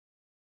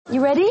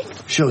You ready?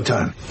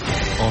 Showtime.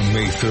 On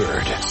May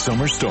 3rd,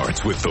 summer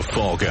starts with The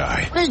Fall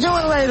Guy. Let's do it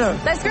later.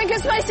 Let's drink a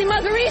spicy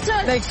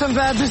margarita. Make some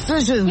bad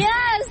decisions.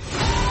 Yes.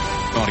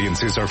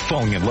 Audiences are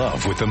falling in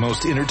love with the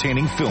most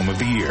entertaining film of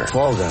the year.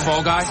 Fall Guy.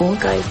 Fall Guy? Fall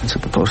Guy. That's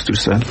what the poster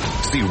said.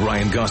 See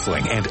Ryan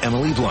Gosling and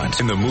Emily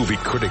Blunt in the movie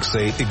critics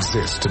say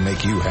exists to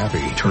make you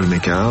happy. Trying to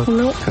make it out?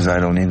 Nope. Because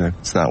I don't either.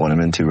 It's not what I'm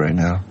into right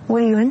now.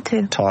 What are you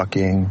into?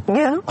 Talking.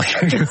 Yeah.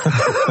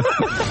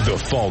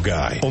 The Fall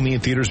Guy. Only in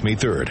theaters May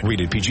 3rd.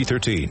 Rated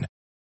PG-13.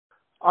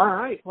 All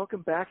right,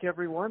 welcome back,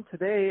 everyone.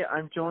 Today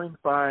I'm joined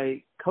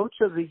by Coach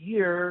of the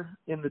Year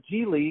in the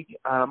G League,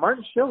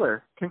 Martin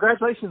Schiller.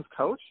 Congratulations,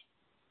 Coach.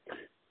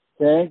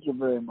 Thank you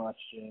very much,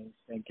 James.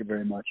 Thank you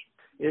very much.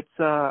 It's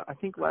I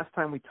think last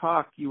time we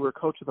talked, you were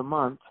Coach of the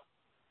Month,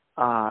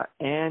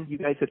 and you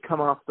guys had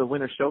come off the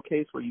Winter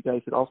Showcase where you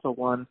guys had also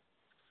won.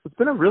 It's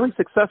been a really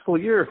successful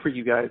year for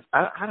you guys.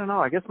 I don't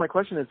know. I guess my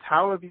question is,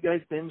 how have you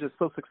guys been just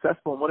so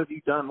successful, and what have you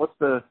done? What's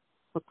the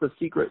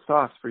secret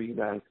sauce for you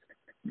guys?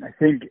 I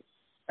think it's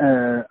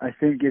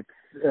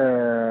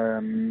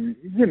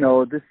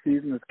this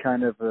season is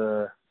kind of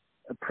a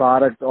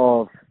product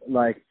of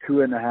like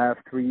 2.5,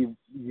 3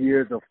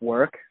 years of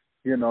work.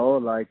 When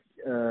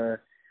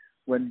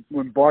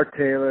Bart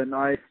Taylor and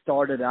I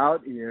started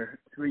out here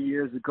 3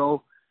 years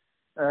ago,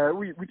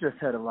 we just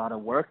had a lot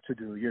of work to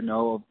do,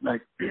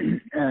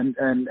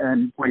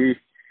 and we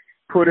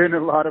put in a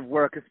lot of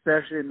work,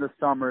 especially in the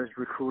summers,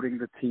 recruiting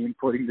the team,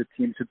 putting the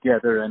team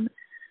together, and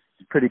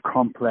it's pretty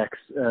complex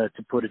to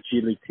put a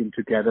G League team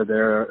together.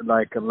 There are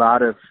like a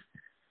lot of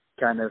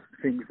kind of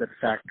things that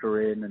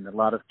factor in, and a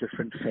lot of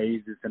different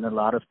phases, and a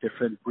lot of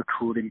different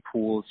recruiting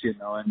pools,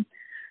 and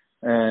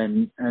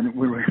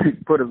we really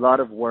put a lot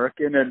of work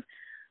in, and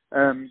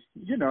and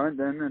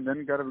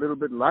then got a little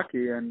bit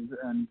lucky, and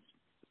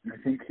I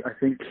think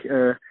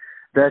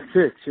that's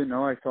it.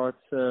 I thought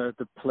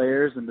the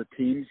players and the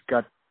teams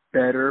got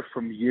better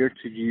from year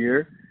to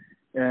year,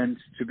 and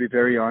to be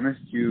very honest,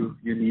 you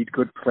need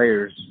good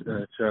players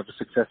to have a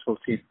successful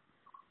team.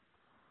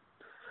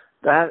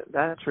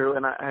 That's true,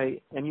 and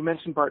you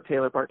mentioned Bart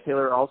Taylor. Bart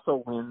Taylor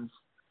also wins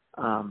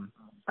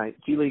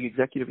G League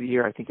Executive of the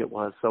Year, I think it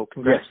was. So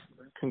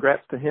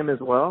congrats to him as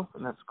well,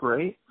 and that's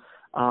great.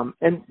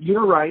 And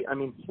you're right. I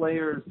mean,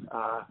 players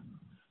are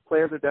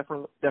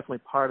definitely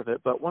part of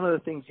it. But one of the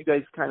things you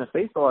guys kind of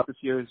faced a lot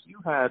this year is you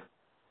had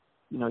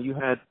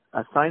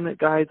assignment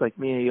guys like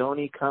Mia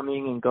Ione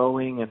coming and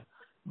going, and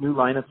new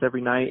lineups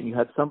every night, and you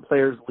had some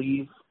players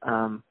leave,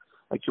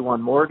 like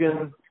Juwan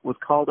Morgan was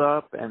called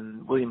up,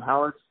 and William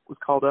Howard was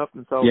called up,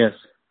 and so yes.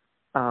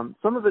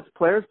 Some of it's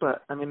players,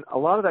 but I mean, a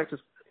lot of that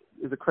just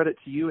is a credit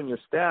to you and your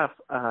staff.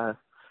 How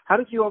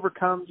did you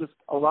overcome just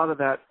a lot of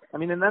that? I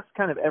mean, and that's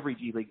kind of every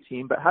G League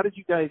team, but how did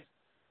you guys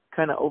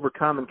kind of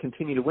overcome and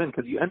continue to win?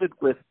 Because you ended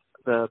with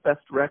the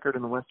best record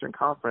in the Western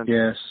Conference.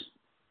 Yes.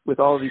 With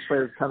all of these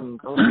players coming and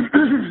going.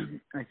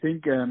 I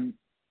think,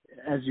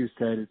 as you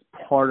said, it's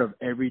part of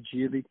every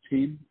G League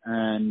team,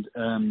 and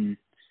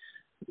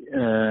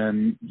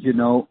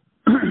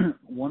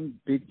one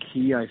big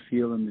key I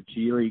feel in the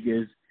G League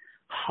is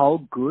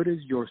how good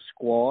is your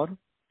squad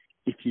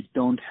if you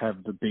don't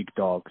have the big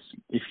dogs,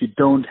 if you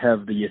don't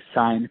have the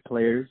assigned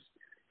players,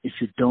 if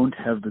you don't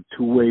have the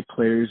two-way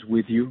players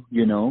with you,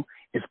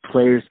 if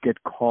players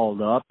get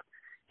called up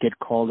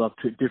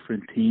to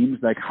different teams,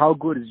 like how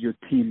good is your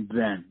team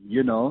then,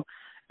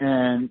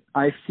 And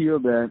I feel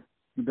that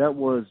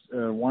was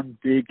one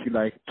big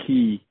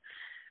key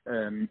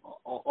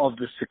of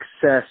the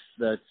success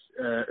that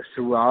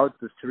throughout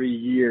the 3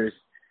 years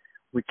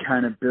we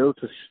kind of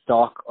built a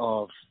stock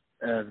of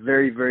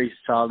very, very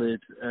solid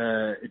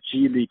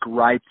G League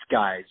rights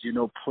guys,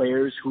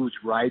 players whose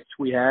rights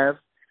we have.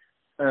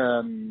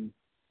 And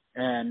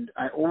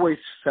I always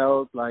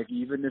felt like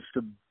even if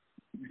the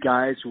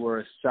guys who were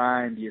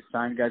assigned, the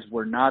assigned guys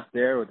were not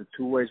there, or the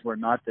two ways were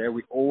not there,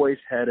 we always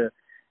had a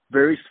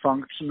very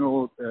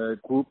functional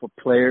group of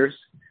players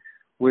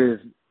with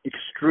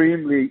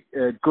extremely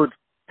good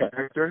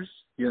characters,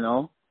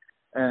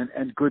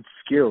 and good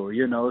skill,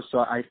 So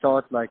I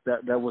thought like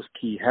that was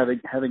key,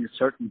 having a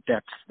certain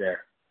depth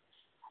there.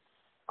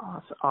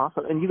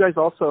 Awesome. And you guys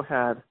also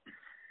had,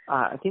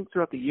 I think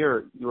throughout the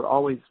year, you were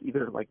always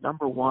either like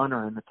number one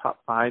or in the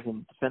top 5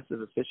 in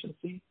defensive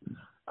efficiency.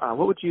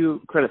 What would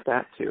you credit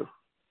that to?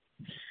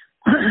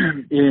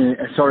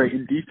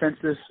 in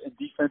defensive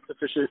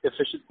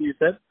efficiency, you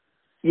said?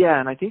 Yeah,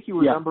 and I think you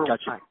were number.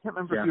 Gotcha. I can't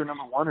remember if you were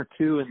number 1 or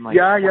 2 in like.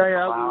 Yeah. We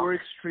were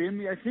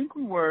extremely. I think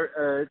we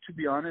were. To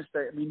be honest,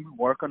 we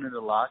work on it a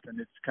lot, and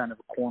it's kind of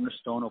a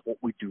cornerstone of what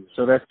we do.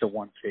 So that's the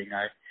one thing.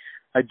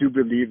 I do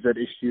believe that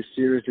if you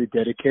seriously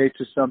dedicate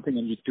to something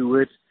and you do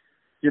it,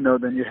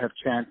 then you have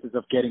chances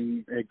of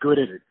getting good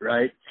at it,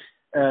 right?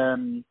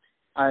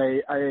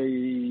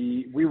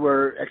 We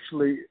were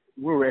actually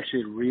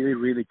really,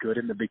 really good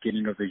in the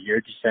beginning of the year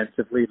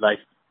defensively, like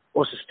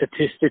also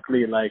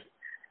statistically, like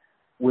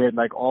we had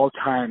like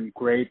all-time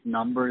great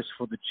numbers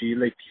for the G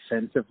League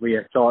defensively.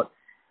 I thought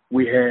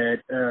we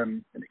had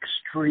an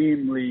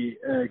extremely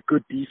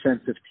good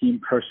defensive team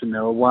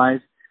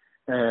personnel-wise.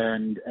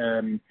 And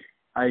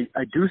I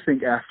do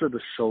think after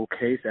the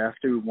showcase,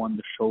 after we won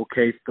the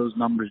showcase, those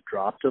numbers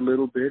dropped a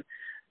little bit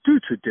due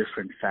to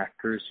different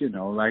factors,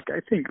 like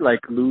I think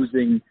like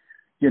losing,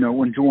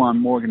 when Juwan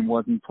Morgan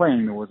wasn't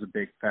playing, there was a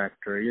big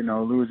factor,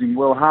 losing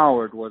Will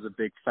Howard was a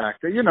big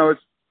factor,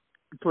 it's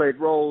played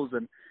roles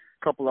and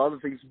a couple other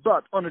things.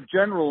 But on a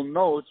general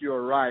note,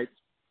 you're right.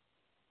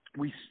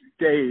 We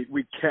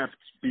kept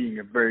being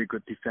a very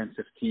good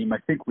defensive team. I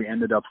think we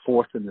ended up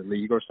 4th in the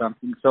league or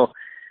something. So,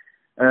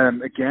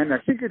 again, I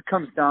think it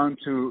comes down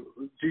to,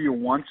 do you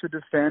want to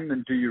defend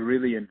and do you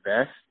really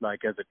invest,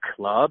 like as a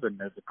club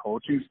and as a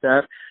coaching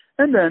staff?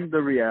 And then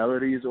the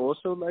reality is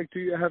also, like, do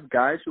you have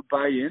guys who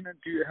buy in and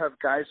do you have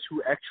guys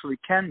who actually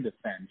can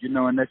defend,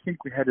 and I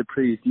think we had a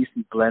pretty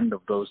decent blend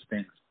of those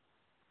things.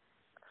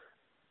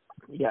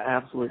 Yeah,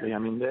 absolutely. I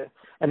mean,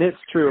 and it's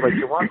true, like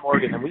Juwan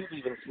Morgan, and we've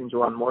even seen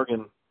Juwan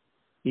Morgan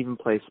even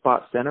play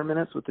spot center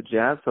minutes with the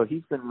Jazz, so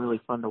he's been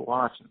really fun to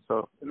watch. And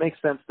so it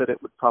makes sense that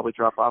it would probably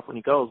drop off when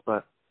he goes,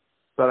 but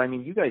I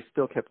mean, you guys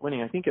still kept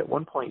winning. I think at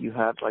one point you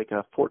had like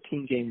a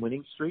 14-game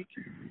winning streak,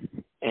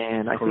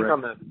 and I think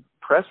on the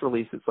press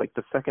release it's like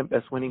the second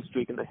best winning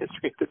streak in the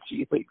history of the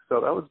G League,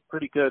 so that was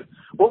pretty good.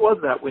 What was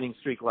that winning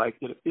streak like?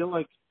 Did it feel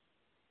like,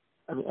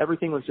 I mean,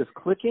 everything was just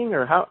clicking,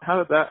 or how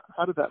did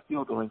that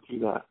feel going through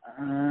that?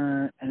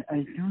 I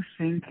do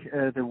think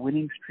the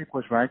winning streak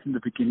was right in the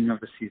beginning of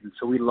the season.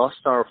 So we lost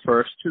our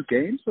first 2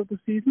 games of the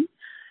season,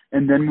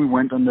 and then we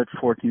went on that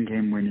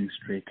 14-game winning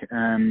streak,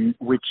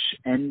 which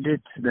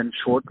ended then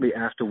shortly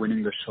after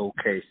winning the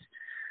showcase.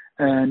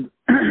 And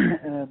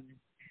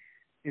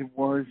it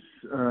was,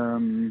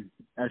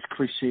 as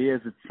cliche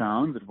as it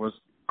sounds, it was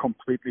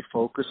completely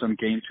focused on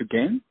game to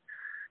game.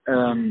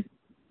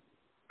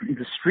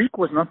 The streak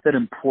was not that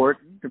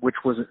important, which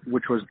was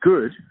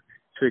good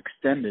to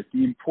extend it.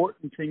 The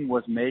important thing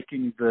was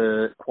making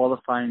the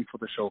qualifying for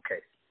the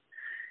showcase.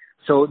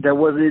 So there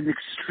was an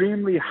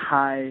extremely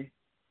high,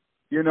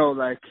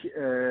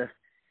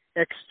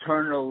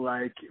 external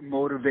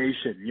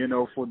motivation,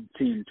 for the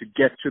team to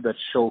get to that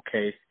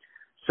showcase.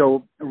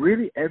 So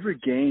really every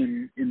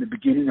game in the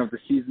beginning of the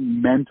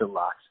season meant a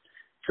lot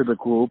to the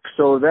group.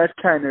 So that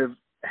kind of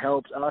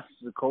helped us,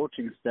 the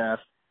coaching staff,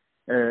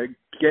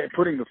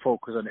 putting the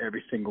focus on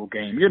every single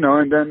game,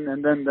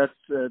 and then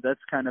that's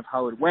kind of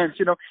how it went,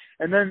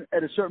 and then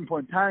at a certain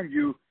point in time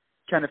you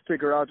kind of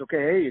figure out, okay,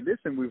 hey,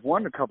 listen, we've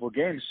won a couple of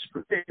games,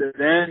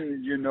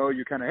 then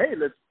you kind of, hey,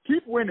 let's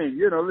keep winning,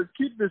 let's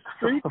keep this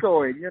streak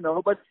going,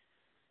 but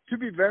to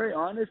be very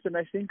honest, and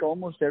I think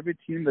almost every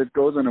team that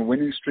goes on a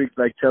winning streak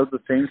tells the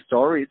same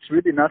story. It's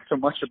really not so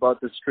much about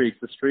the streak.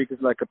 The streak is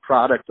like a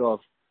product of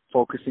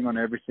focusing on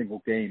every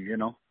single game,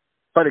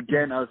 but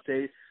again, I'll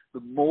say the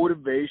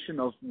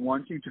motivation of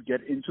wanting to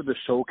get into the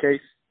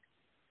showcase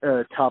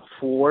top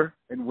 4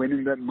 and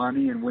winning that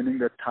money and winning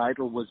that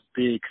title was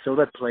big. So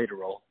that played a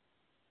role.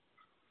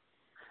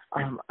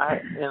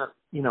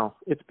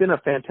 It's been a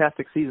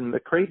fantastic season. The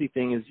crazy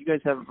thing is you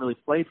guys haven't really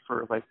played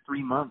for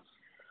 3 months.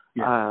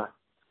 Yeah.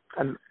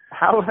 And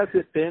how has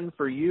it been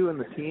for you and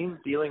the team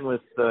dealing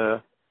with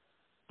the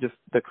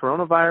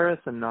coronavirus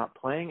and not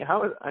playing?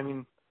 How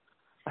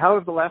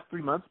have the last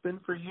 3 months been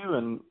for you,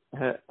 and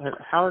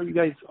how are you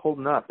guys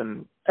holding up?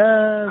 And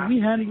we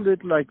handled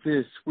it like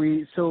this.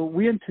 We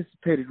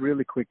anticipated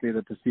really quickly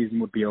that the season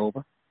would be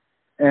over,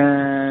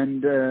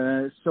 and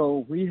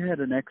so we had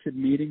an exit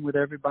meeting with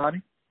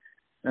everybody.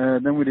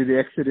 Then we did the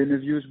exit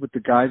interviews with the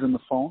guys on the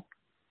phone,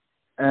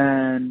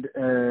 and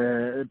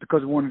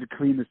because we wanted to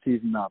clean the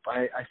season up.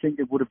 I think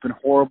it would have been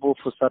horrible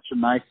for such a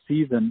nice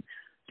season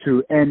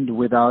to end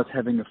without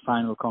having a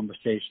final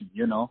conversation.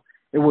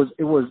 It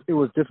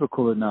was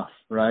difficult enough,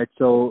 right?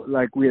 So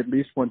we at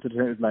least wanted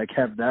to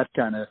have that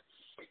kind of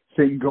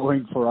thing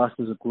going for us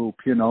as a group,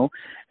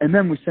 and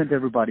then we sent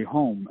everybody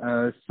home.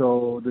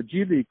 So the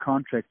G League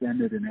contract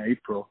ended in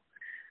April.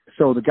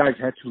 So the guys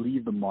had to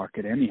leave the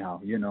market anyhow,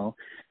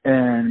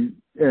 and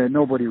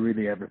nobody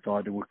really ever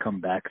thought it would come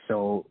back.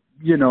 So,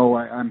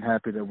 I'm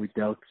happy that we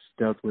dealt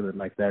with it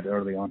like that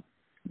early on.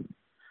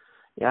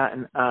 Yeah.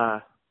 And,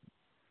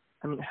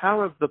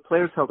 how have the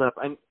players held up?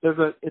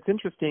 It's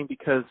interesting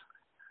because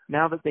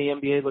now that the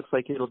NBA looks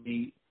like it'll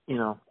be,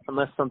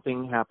 unless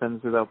something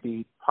happens, or they'll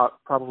be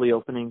probably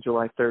opening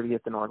July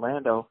 30th in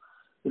Orlando,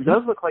 it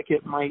does look like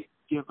it might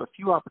give a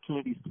few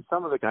opportunities to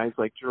some of the guys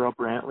like Jarrell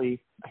Brantley.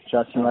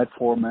 Justin Light,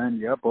 4-man,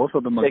 yeah, both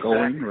of them are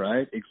going,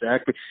 right?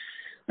 Exactly.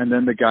 And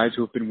then the guys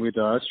who've been with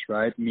us,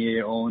 right?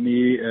 Mie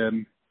Oni,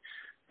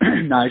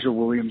 Nigel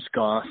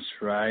Williams-Goss,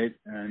 right?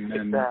 And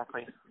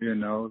exactly.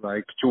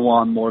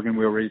 Juwan Morgan,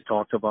 we already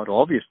talked about,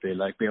 obviously,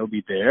 they'll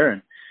be there.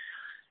 And,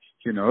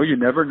 you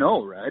never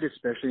know, right?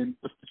 Especially in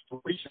this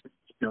situation.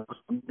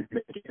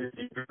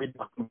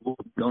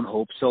 Don't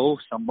hope so.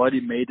 Somebody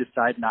may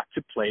decide not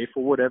to play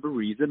for whatever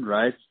reason,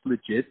 right? It's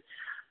legit.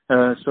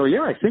 So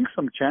yeah, I think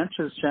some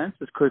chances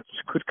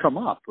could come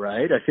up,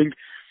 right? I think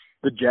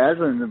the Jazz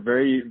are in a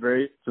very,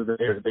 very, so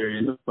they're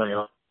in the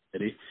playoff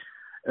already.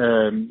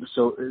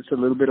 So it's a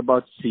little bit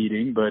about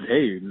seeding, but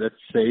hey, let's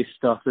say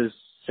stuff is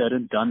said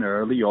and done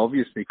early.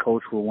 Obviously,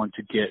 coach will want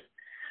to get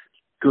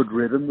good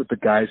rhythm with the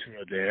guys who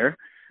are there.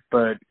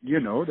 But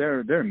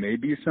there may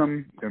be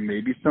some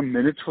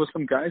minutes for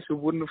some guys who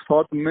wouldn't have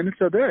thought the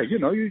minutes are there. You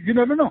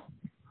never know.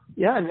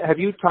 Yeah, and have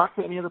you talked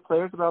to any of the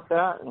players about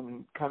that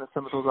and kind of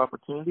some of those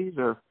opportunities,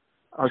 or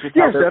just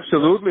yes,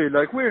 absolutely.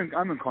 Like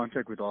I'm in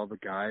contact with all the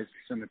guys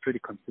on a pretty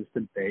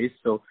consistent base.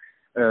 So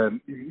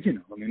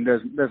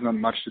there's not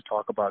much to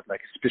talk about,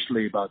 like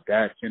especially about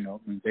that.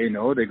 And they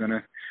know they're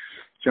gonna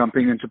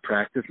jumping into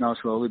practice now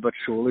slowly but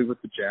surely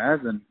with the Jazz,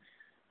 and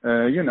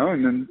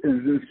and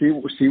then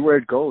see where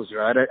it goes,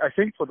 right? I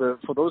think for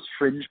those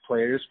fringe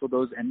players, for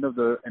those end of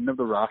the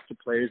roster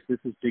players, this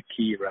is the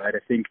key, right? I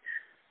think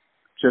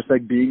just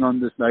like being on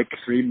this like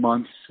 3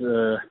 months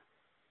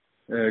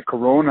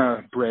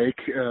Corona break,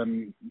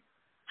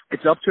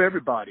 it's up to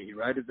everybody,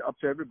 right? It's up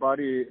to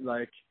everybody,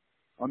 like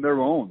on their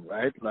own,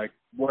 right? Like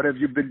what have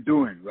you been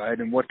doing, right?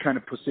 And what kind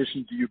of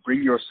position do you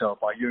bring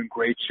yourself? Are you in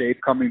great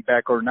shape coming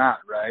back or not,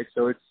 right?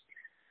 So it's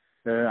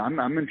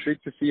I'm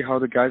intrigued to see how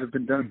the guys have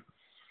been done.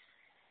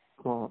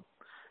 Well,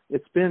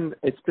 it's been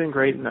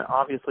great, and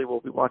obviously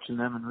we'll be watching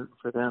them and rooting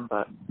for them.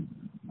 But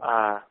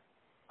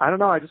I don't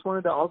know. I just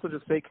wanted to also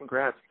just say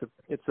congrats.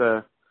 It's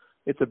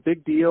a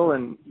big deal,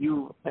 and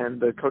you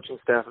and the coaching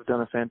staff have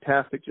done a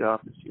fantastic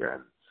job this year.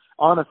 And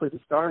honestly, the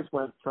Stars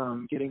went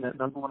from getting that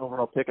number 1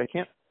 overall pick, I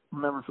can't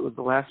remember if it was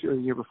the last year or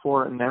the year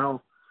before, and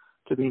now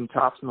to being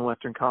tops in the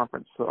Western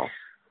Conference. So.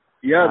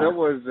 Yeah, that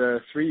was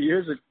 3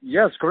 years ago.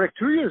 Yes, correct.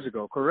 2 years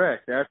ago,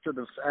 correct. After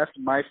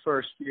my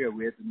first year,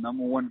 we had the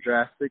number 1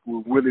 draft pick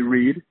with Willie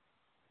Reed.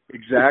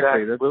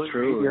 Exactly. That's Willie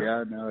true. Reed,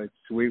 yeah, no,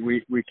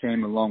 we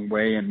came a long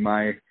way, and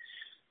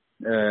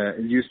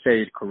you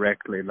say it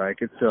correctly.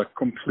 Like it's a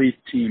complete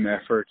team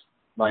effort.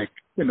 Like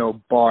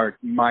Bart,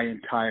 my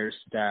entire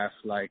staff,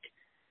 like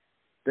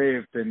they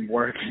have been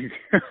working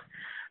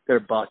their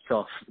butts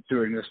off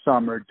during the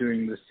summer,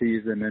 during the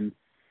season, and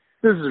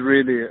this is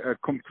really a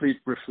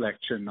complete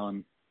reflection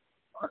on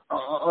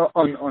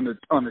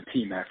the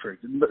team effort.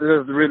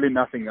 There's really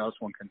nothing else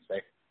one can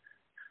say.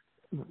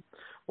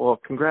 Well,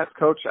 congrats,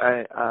 Coach.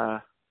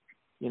 I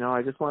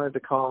just wanted to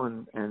call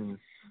and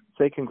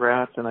say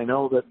congrats, and I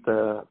know that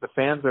the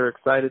fans are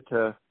excited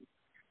to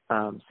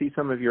see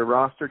some of your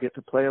roster get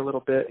to play a little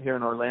bit here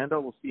in Orlando.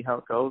 We'll see how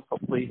it goes.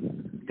 Hopefully,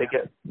 they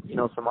get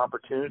some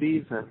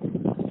opportunities,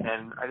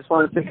 and I just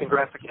wanted to say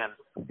congrats again.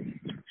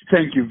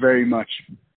 Thank you very much.